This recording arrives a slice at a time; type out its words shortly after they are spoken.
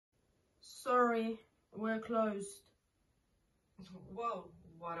Sorry, we're closed. Whoa,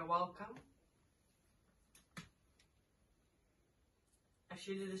 what a welcome. I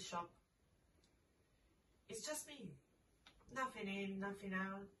should do the shop. It's just me. Nothing in, nothing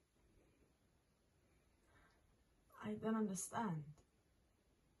out. I don't understand.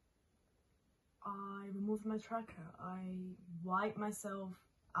 I removed my tracker. I wiped myself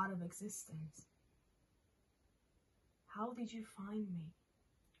out of existence. How did you find me?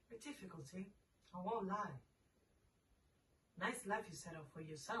 With difficulty, I won't lie. Nice life you set up for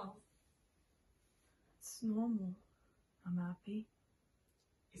yourself. It's normal. I'm happy.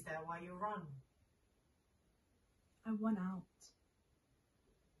 Is that why you run? I want out.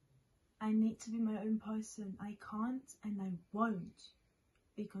 I need to be my own person. I can't and I won't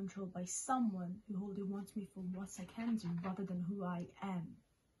be controlled by someone who only wants me for what I can do rather than who I am.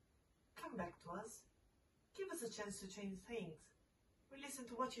 Come back to us. Give us a chance to change things. We listen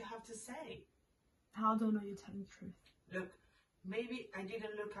to what you have to say. How do I know you're telling the truth? Look, maybe I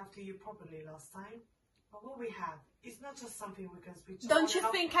didn't look after you properly last time, but what we have is not just something we can switch on. Don't you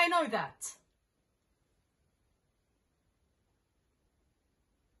think I know that?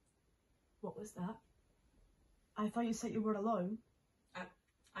 What was that? I thought you said you were alone.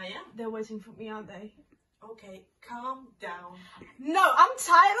 I am. They're waiting for me, aren't they? Okay, calm down. No, I'm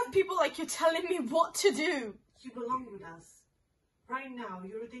tired of people like you telling me what to do. You belong with us. Right now,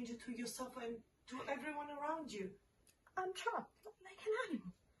 you're a danger to yourself and to everyone around you. I'm trapped like an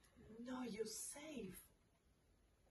animal. No, you're safe.